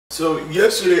So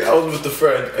yesterday I was with a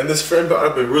friend, and this friend brought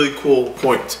up a really cool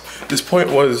point. This point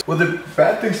was whether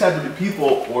bad things happen to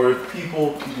people or if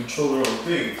people can control their own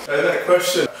things. And that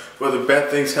question, whether bad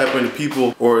things happen to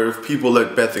people or if people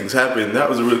let bad things happen, that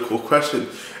was a really cool question.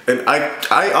 And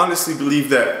I honestly believe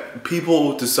that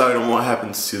people decide on what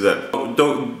happens to them.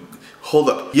 Don't hold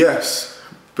up. Yes,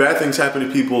 bad things happen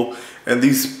to people, and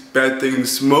these bad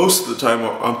things most of the time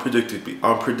are unpredicted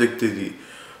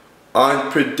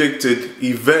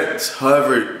events.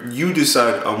 However, you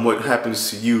decide on what happens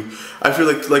to you. I feel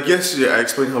like yesterday I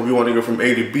explained how we want to go from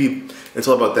A to B. It's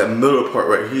all about that middle part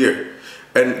right here.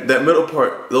 And that middle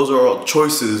part, those are all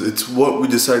choices. It's what we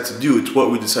decide to do. It's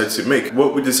what we decide to make.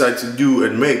 What we decide to do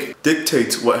and make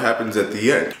dictates what happens at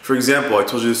the end. For example, I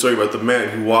told you the story about the man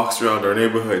who walks around our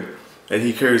neighborhood and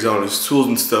he carries on his tools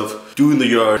and stuff, doing the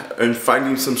yard and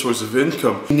finding some source of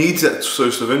income. He needs that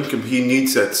source of income. He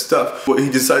needs that stuff. What he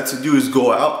decides to do is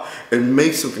go out and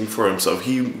make something for himself.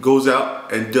 He goes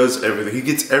out and does everything. He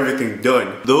gets everything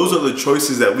done. Those are the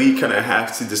choices that we kind of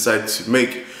have to decide to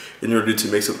make in order to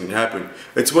make something happen.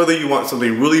 It's whether you want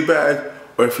something really bad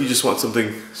or if you just want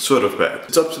something sort of bad.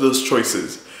 It's up to those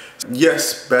choices.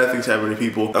 Yes, bad things happen to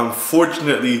people.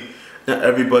 Unfortunately, not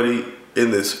everybody in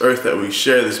this earth that we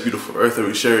share, this beautiful earth that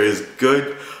we share, is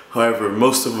good. However,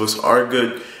 most of us are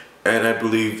good, and I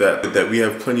believe that we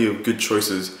have plenty of good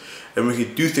choices and we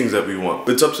can do things that we want.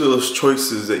 It's up to those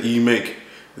choices that you make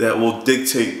that will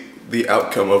dictate the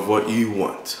outcome of what you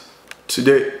want.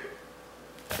 Today's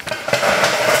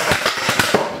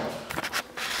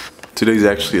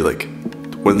actually like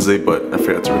Wednesday, but I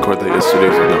forgot to record that yesterday,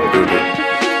 so now I'm doing it.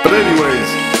 But anyways,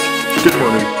 good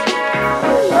morning.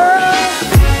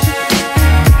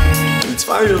 It's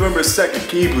finally November 2nd,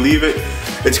 can you believe it?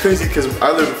 It's crazy because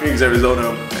I live in Phoenix, Arizona,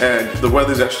 and the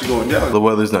weather's actually going down. The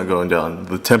weather's not going down,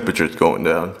 the temperature's going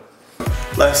down.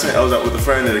 Last night I was out with a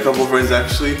friend and a couple of friends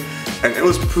actually, and it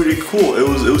was pretty cool. It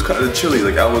was kind of chilly,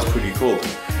 like I was pretty cold.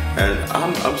 And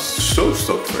I'm so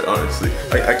stoked for it, honestly.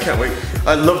 I can't wait.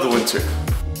 I love the winter.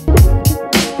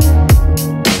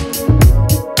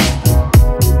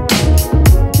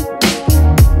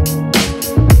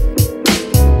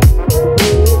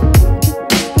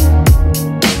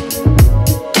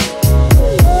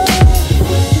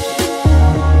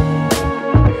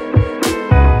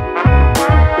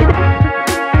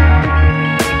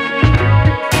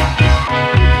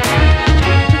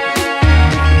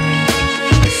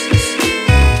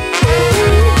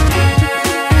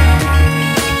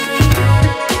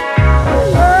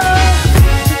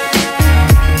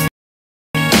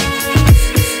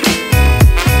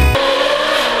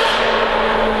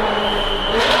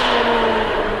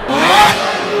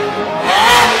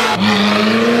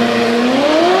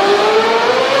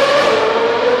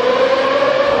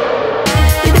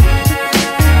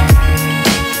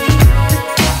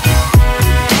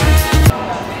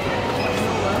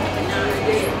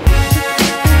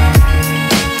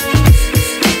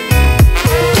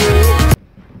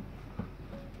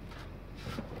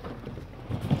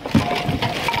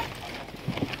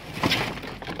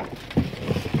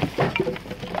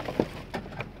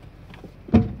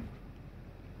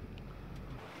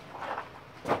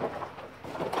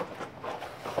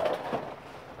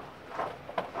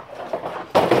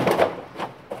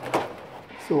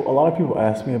 So a lot of people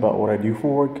ask me about what I do for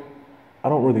work. I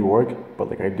don't really work, but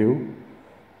like I do,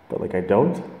 but like I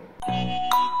don't.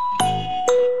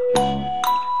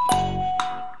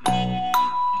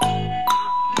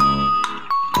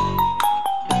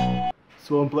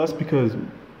 So I'm blessed because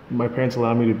my parents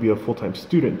allow me to be a full-time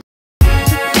student.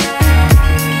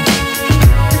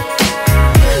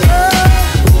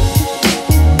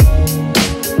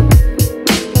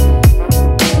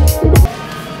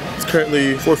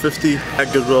 Currently $4.50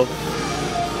 at Goodwill.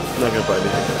 I'm not gonna buy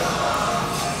anything.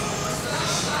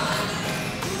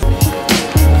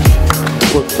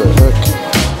 What the heck?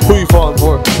 Who are you falling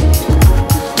for?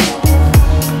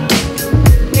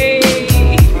 Hey!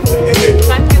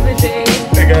 Back in the day.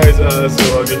 Hey guys,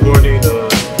 so good morning.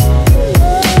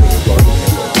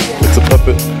 It's a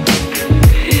puppet.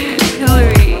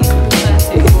 Hillary.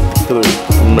 Hillary,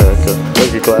 America.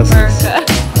 Like your glasses. America.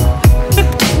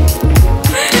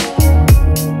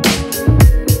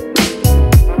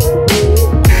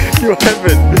 You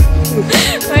haven't.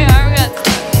 My arm got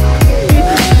stuck.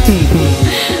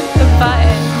 The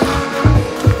button.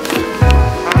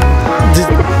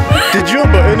 Did you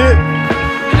unbutton it?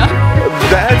 No.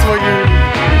 That's why you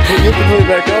have to put it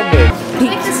back on then. Would you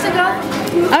like this to go?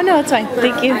 Oh no, it's fine.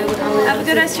 Thank you. Have a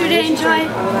good rest of your day. Enjoy. And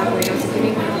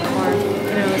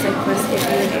I was like, plus if you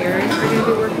and Aaron are going to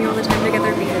be working all the time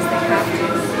together because they have to.